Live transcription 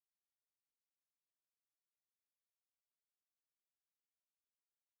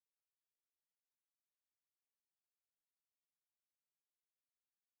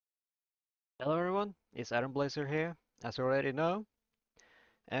Hello everyone, it's Adam Blazer here, as you already know,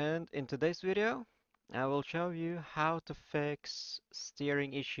 and in today's video I will show you how to fix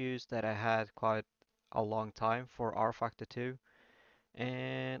steering issues that I had quite a long time for RFactor2,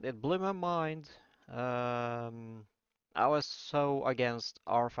 and it blew my mind. I was so against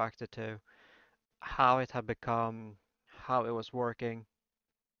RFactor2, how it had become, how it was working,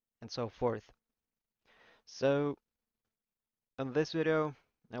 and so forth. So in this video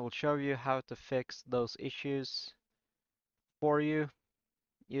I will show you how to fix those issues for you.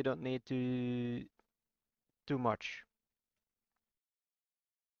 You don't need to too much.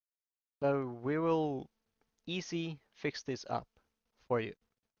 So we will easy fix this up for you.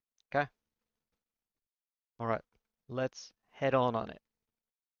 Okay? Alright, let's head on it.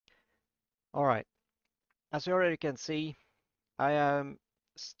 Alright, as you already can see, I am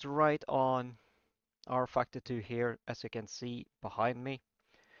straight on RFactor2 here, as you can see behind me.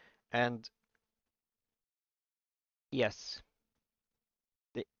 And yes,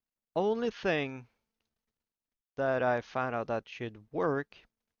 the only thing that I found out that should work,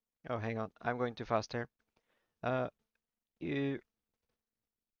 oh hang on, I'm going too fast here. Uh, you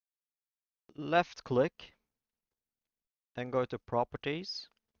left click and go to properties,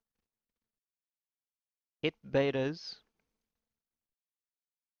 hit betas,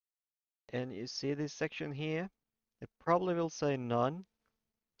 and you see this section here? It probably will say none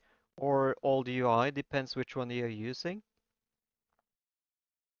or all UI, depends which one you're using.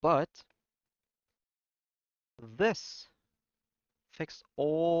 But this fixed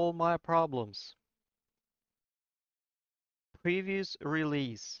all my problems. Previous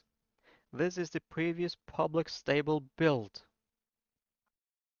release. This is the previous public stable build,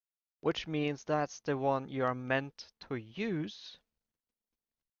 which means that's the one you are meant to use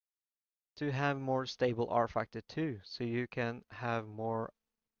to have more stable RFactor 2, so you can have more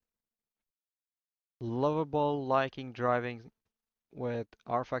lovable liking driving with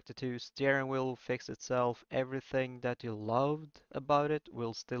RFactor 2. Steering wheel will fix itself. Everything that you loved about it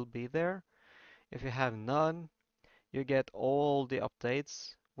will still be there. If you have none, you get all the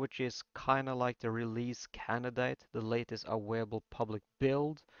updates, which is kind of like the release candidate, the latest available public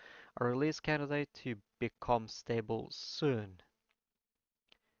build, a release candidate to become stable soon.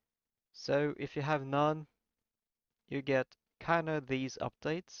 So if you have none, you get kind of these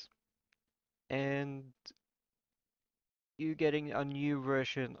updates, and you're getting a new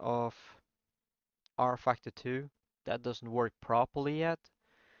version of RFactor 2 that doesn't work properly yet,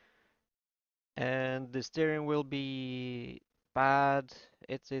 and the steering will be bad.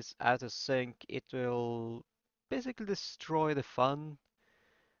 It is out of sync. It will basically destroy the fun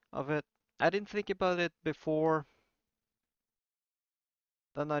of it. I didn't think about it before,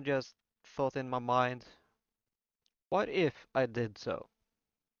 then I just thought in my mind, what if I did so?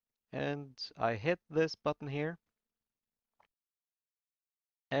 And I hit this button here,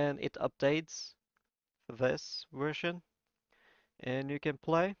 and it updates this version, and you can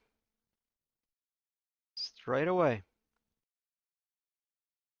play straight away.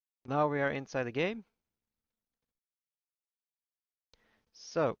 Now we are inside the game.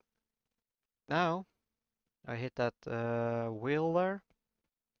 So now I hit that wheel there,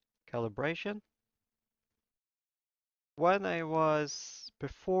 calibration.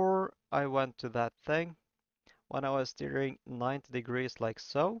 Before I went to that thing, when I was steering 90 degrees like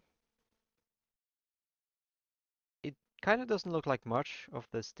so, it kind of doesn't look like much of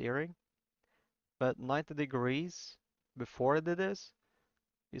the steering, but 90 degrees before I did this,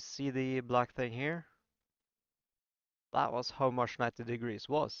 you see the black thing here? That was how much 90 degrees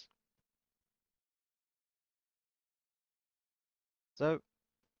was. So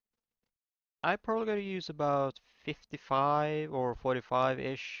I probably gonna use about 55 or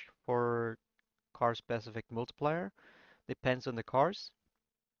 45-ish for car specific multiplier. Depends on the cars.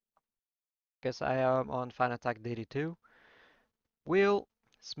 Because I am on Phanteks DD2. Wheel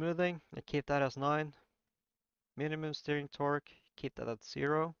smoothing, I keep that as 9. Minimum steering torque, keep that at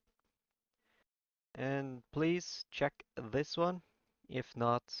 0. And please check this one if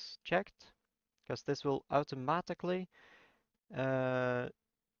not checked, because this will automatically uh,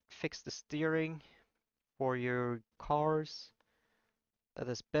 fix the steering for your cars that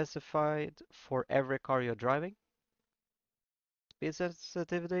is specified for every car you're driving. Speed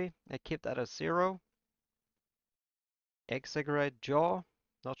sensitivity, I keep that at 0. Exaggerate jaw,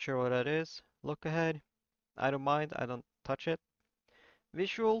 not sure what that is. Look ahead, I don't mind, I don't touch it.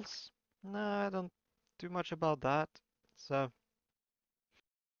 Visuals, nah, I don't do much about that. So,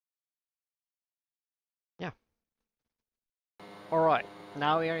 yeah. Alright,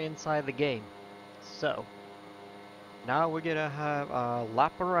 now we are inside the game. So, now we're gonna have a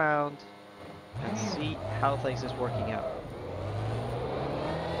lap around and see how things is working out.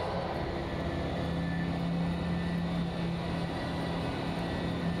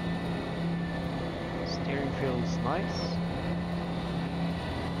 Steering feels nice.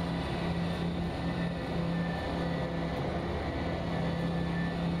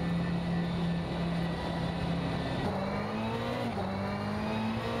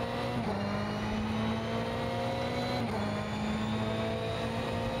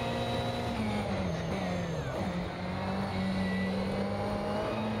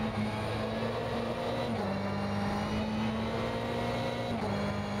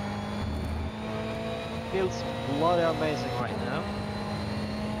 Feels bloody amazing right now.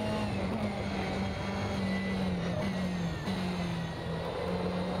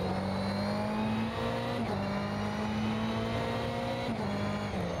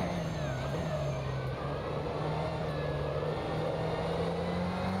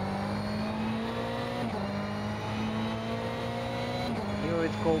 Even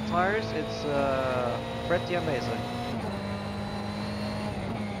with cold tires, it's pretty amazing.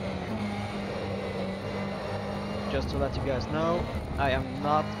 Just to let you guys know, I am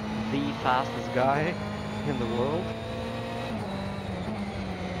not the fastest guy in the world.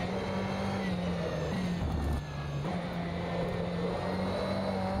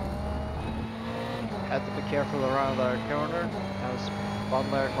 Had to be careful around our corner. I was spun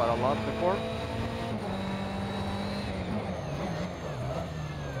there quite a lot before.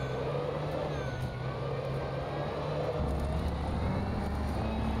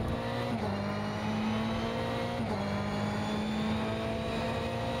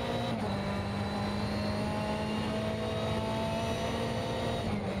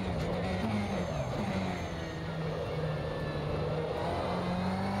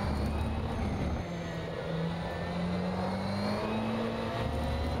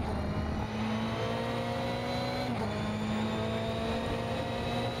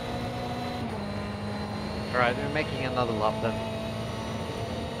 Alright, we're making another lap then.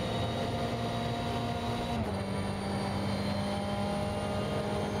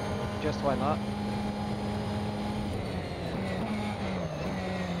 Just why not?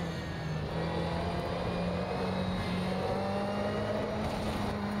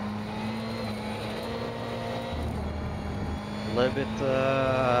 A little bit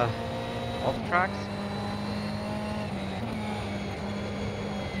off tracks.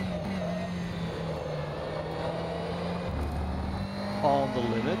 On the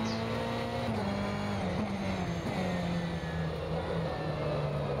limit.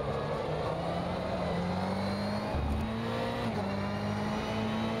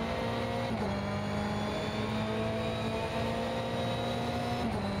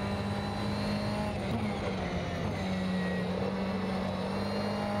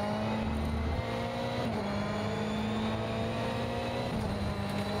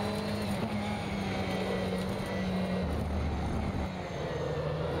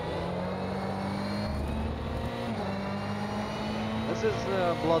 This is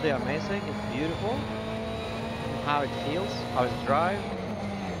bloody amazing, it's beautiful. How it feels, how it drives.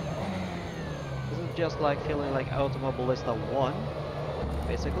 This is just like feeling like Automobilista 1,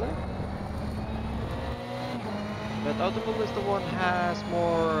 basically. But Automobilista 1 has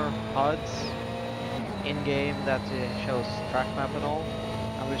more HUDs in-game that shows track map and all.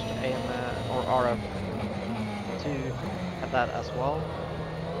 I wish the AM or RF2 had that as well.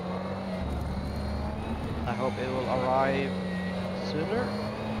 I hope it will arrive sooner.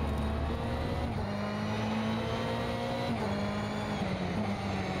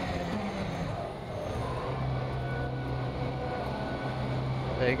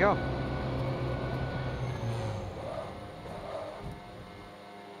 There you go.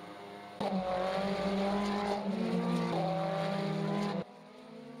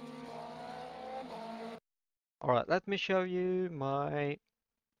 Alright, let me show you my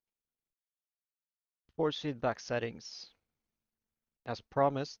force feedback settings. As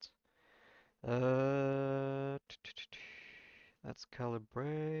promised. Let's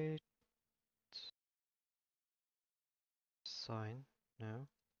calibrate. Sign. No.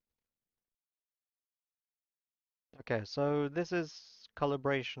 Okay, so this is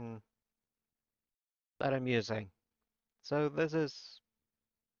calibration that I'm using. So this is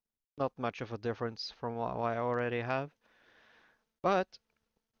not much of a difference from what I already have. But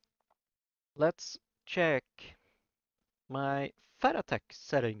let's check my Phanteks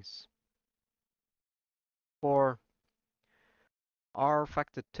settings for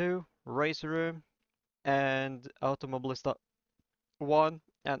RFactor2, Race Room, and Automobilista 1,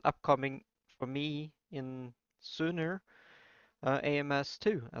 and upcoming for me in sooner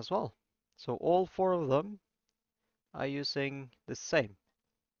AMS2 as well. So all four of them are using the same.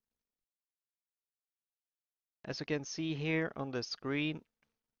 As you can see here on the screen,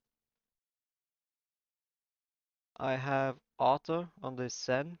 I have auto on the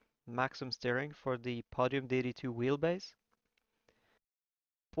Zen maximum steering for the Podium DD2 wheelbase,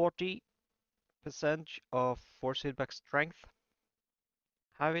 40% of force feedback strength,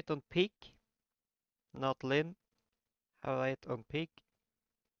 have it on peak, not Lin, have it on peak.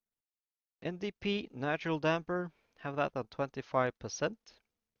 NDP natural damper, have that on 25%.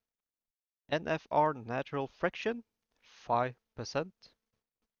 NFR natural friction, 5%.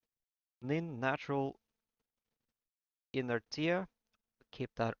 NIN natural inertia,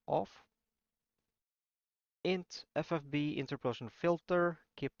 keep that off. Int FFB interpolation filter,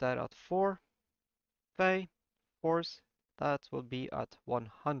 keep that at 4. Phi force, that will be at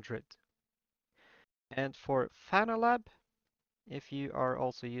 100. And for Fanalab, if you are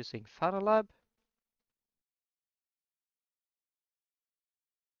also using Fanalab,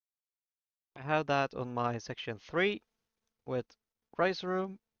 I have that on my section 3 with Race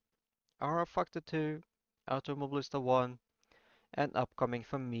Room, RFactor2, Automobilista 1, and upcoming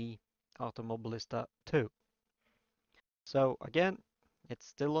from me, Automobilista 2. So again, it's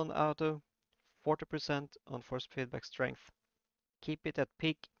still on auto, 40% on force feedback strength. Keep it at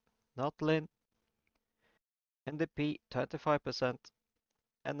peak, not Lin. NDP 25%,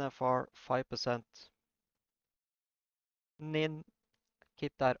 NFR 5%. NIN,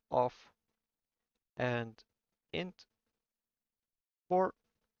 keep that off. And int 4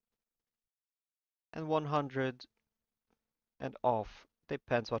 and 100 and off.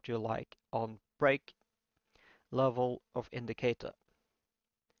 Depends what you like on brake level of indicator.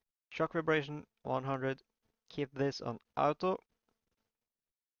 Shock vibration 100. Keep this on auto.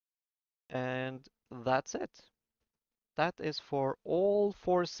 And that's it. That is for all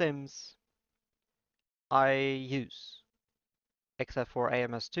four sims I use. Except for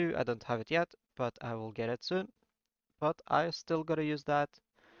AMS2, I don't have it yet, but I will get it soon. But I still gotta use that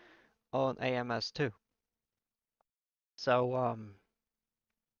on AMS2. So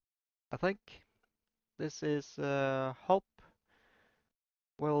I think this is hope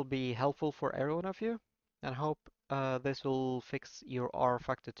will be helpful for every one of you, and hope this will fix your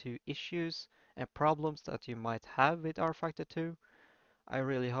RFactor2 issues and problems that you might have with RFactor2. I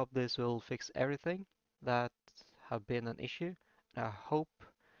really hope this will fix everything that have been an issue. I hope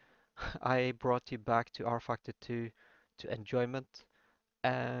I brought you back to RFactor2 to enjoyment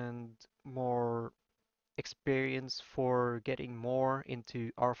and more experience for getting more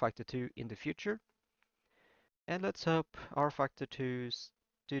into RFactor2 in the future. And let's hope RFactor2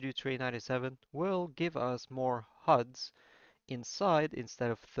 Studio 397 will give us more HUDs inside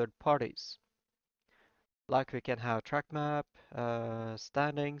instead of third parties. Like we can have track map,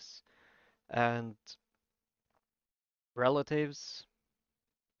 standings, and relatives,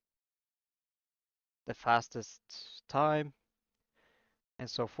 the fastest time, and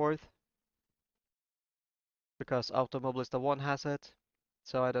so forth. Because Automobilista 1 has it,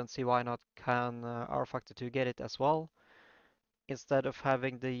 so I don't see why not can RFactor2 get it as well. Instead of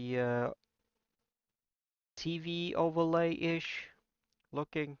having the TV overlay-ish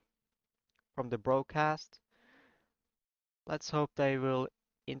looking from the broadcast. Let's hope they will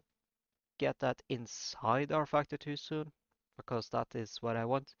get that inside RFactor2 soon, because that is what I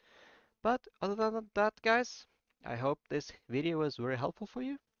want. But other than that, guys, I hope this video was very helpful for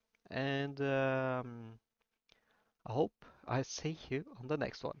you, and I hope I see you on the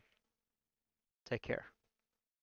next one. Take care.